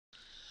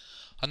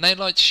I'd now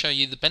like to show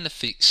you the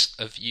benefits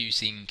of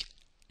using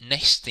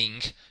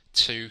nesting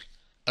to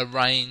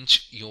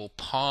arrange your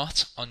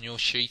part on your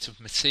sheet of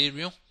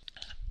material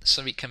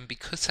so it can be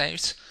cut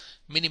out,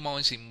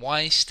 minimising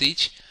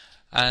wastage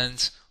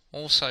and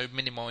also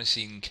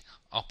minimising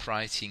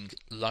operating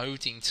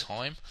loading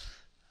time.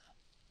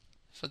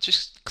 If I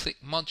just click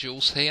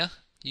modules here,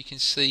 you can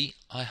see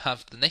I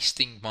have the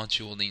nesting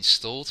module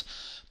installed.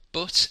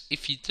 But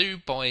if you do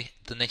buy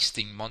the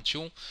nesting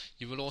module,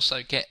 you will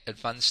also get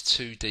advanced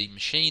 2D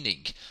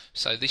machining.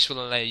 So this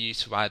will allow you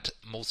to add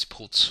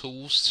multiple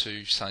tools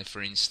to, say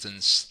for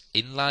instance,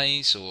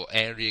 inlays or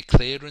area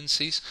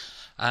clearances,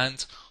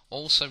 and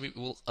also it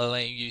will allow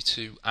you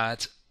to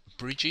add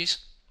bridges.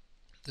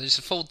 There's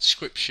a full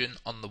description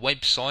on the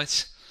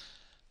website,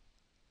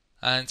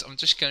 and I'm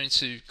just going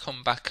to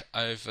come back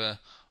over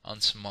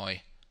onto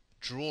my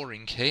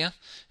drawing here,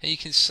 and you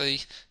can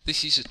see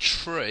this is a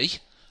tree.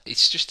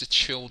 It's just a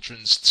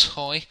children's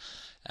toy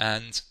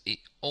and it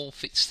all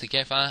fits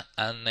together,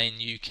 and then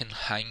you can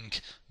hang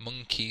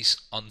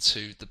monkeys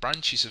onto the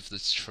branches of the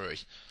tree.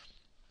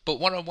 But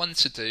what I want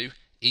to do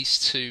is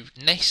to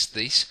nest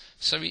this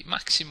so it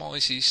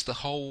maximises the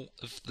whole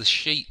of the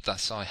sheet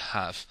that I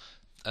have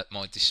at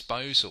my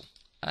disposal.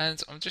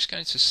 And I'm just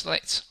going to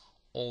select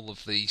all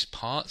of these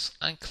parts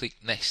and click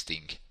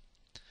nesting.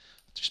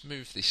 Just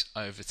move this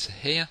over to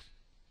here.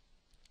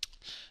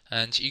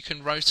 And you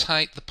can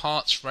rotate the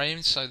parts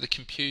round so the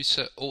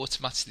computer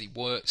automatically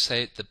works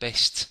out the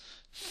best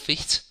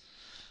fit.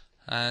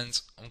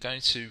 And I'm going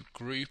to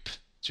group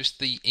just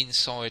the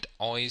inside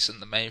eyes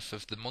and the mouth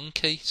of the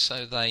monkey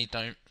so they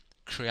don't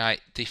create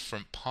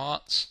different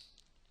parts.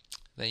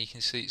 There you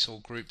can see it's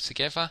all grouped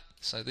together,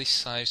 so this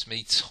saves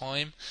me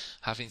time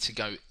having to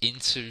go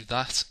into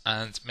that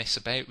and mess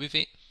about with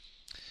it.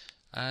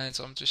 And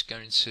I'm just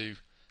going to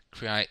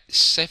create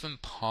 7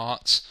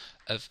 parts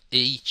of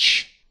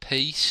each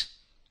piece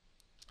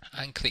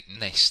and click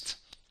nest.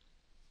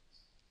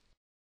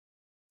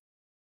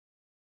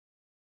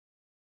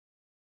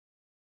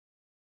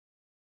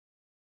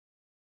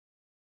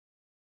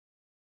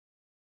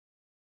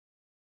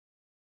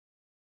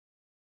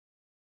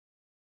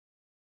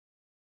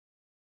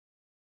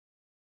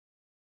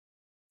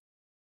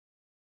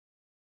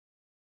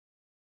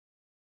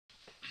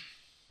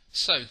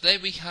 So there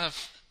we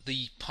have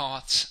the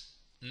part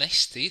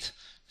nested.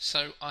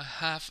 So I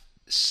have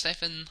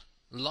 7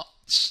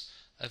 lots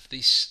of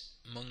this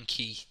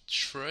monkey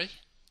tree,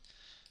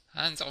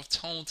 and I've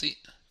told it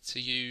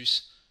to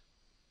use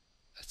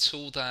a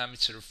tool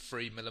diameter of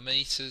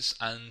 3mm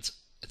and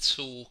a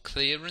tool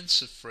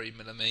clearance of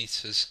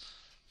 3mm.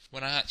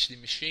 When I actually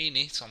machine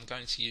it, I'm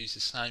going to use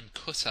the same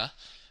cutter,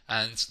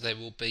 and there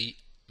will be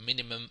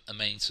minimum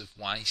amount of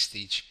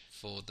wastage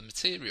for the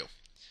material.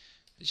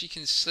 As you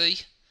can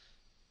see,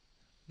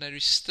 there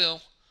is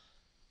still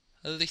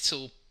a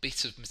little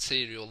bit of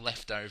material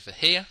left over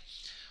here.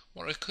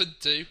 What I could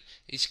do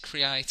is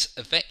create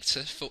a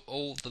vector for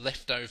all the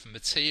leftover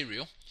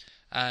material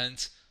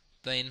and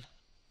then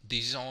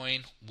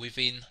design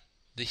within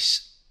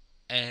this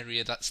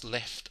area that's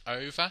left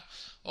over,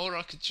 or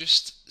I could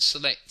just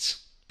select,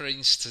 for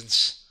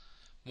instance,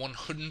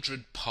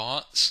 100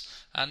 parts,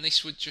 and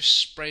this would just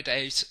spread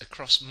out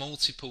across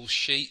multiple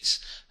sheets,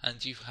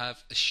 and you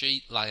have a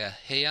sheet layer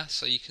here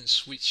so you can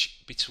switch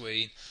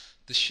between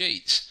the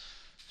sheets.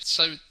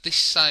 So this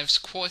saves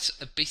quite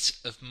a bit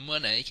of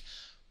money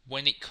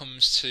when it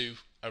comes to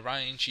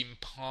arranging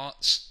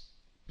parts,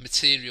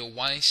 material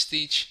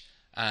wastage,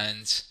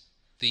 and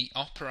the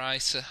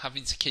operator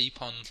having to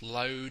keep on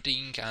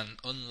loading and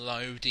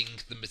unloading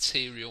the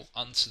material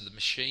onto the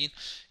machine.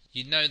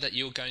 You know that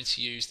you're going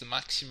to use the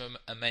maximum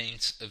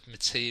amount of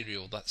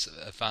material that's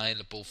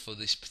available for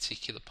this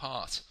particular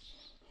part.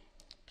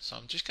 So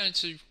I'm just going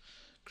to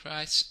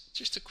create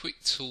just a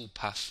quick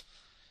toolpath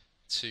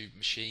to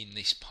machine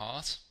this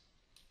part.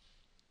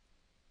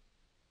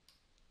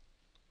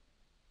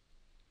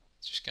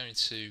 Just going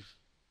to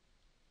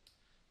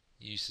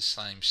use the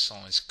same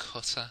size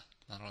cutter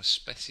that I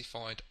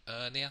specified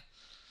earlier.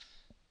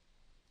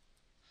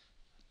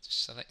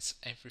 Just select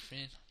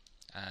everything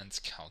and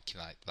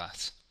calculate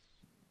that.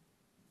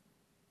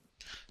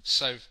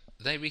 So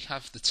there we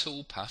have the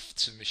toolpath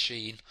to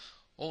machine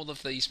all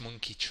of these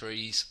monkey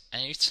trees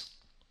out.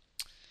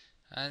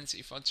 And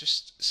if I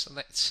just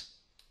select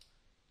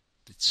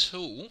the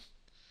tool,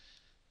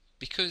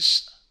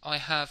 because I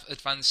have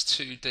advanced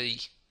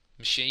 2D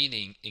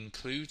machining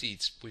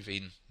included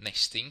within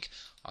nesting,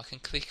 I can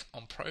click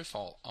on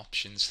profile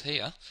options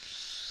here,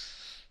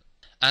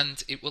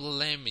 and it will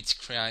allow me to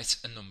create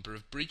a number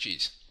of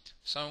bridges.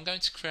 So I'm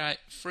going to create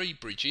 3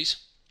 bridges,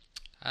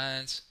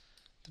 and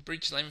the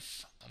bridge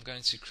length I'm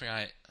going to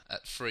create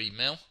at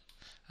 3mm,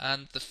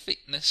 and the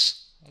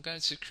thickness I'm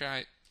going to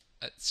create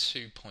at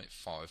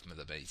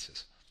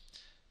 2.5mm,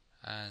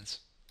 and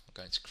I'm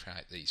going to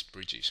create these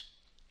bridges.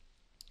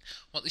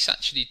 What this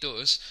actually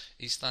does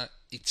is that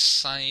it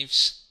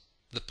saves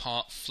the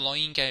part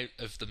flying out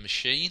of the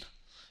machine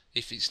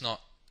if it's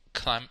not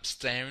clamped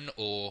down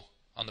or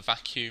on a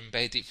vacuum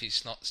bed if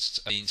it's not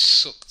being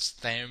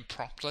sucked down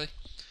properly.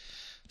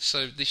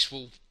 So this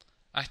will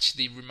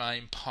actually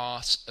remain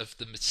part of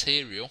the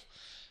material,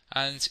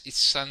 and it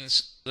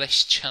stands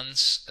less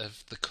chance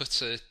of the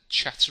cutter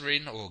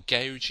chattering or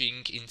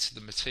gouging into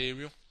the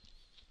material.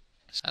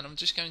 And I'm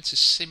just going to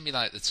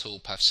simulate the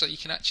toolpath so you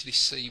can actually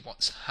see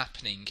what's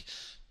happening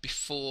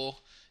before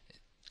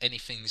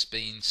anything's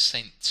being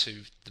sent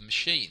to the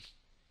machine.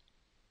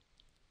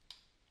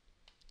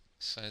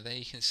 So there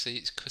you can see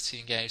it's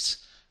cutting out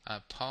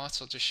our part.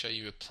 I'll just show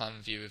you a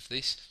plan view of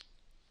this.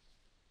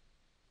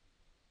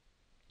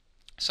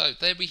 So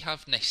there we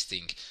have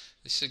nesting.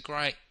 This is a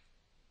great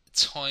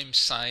time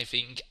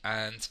saving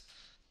and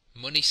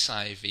money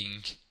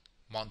saving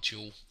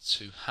module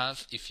to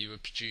have if you are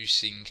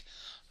producing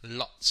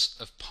lots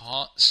of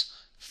parts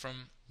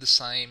from the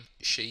same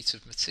sheet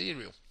of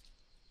material.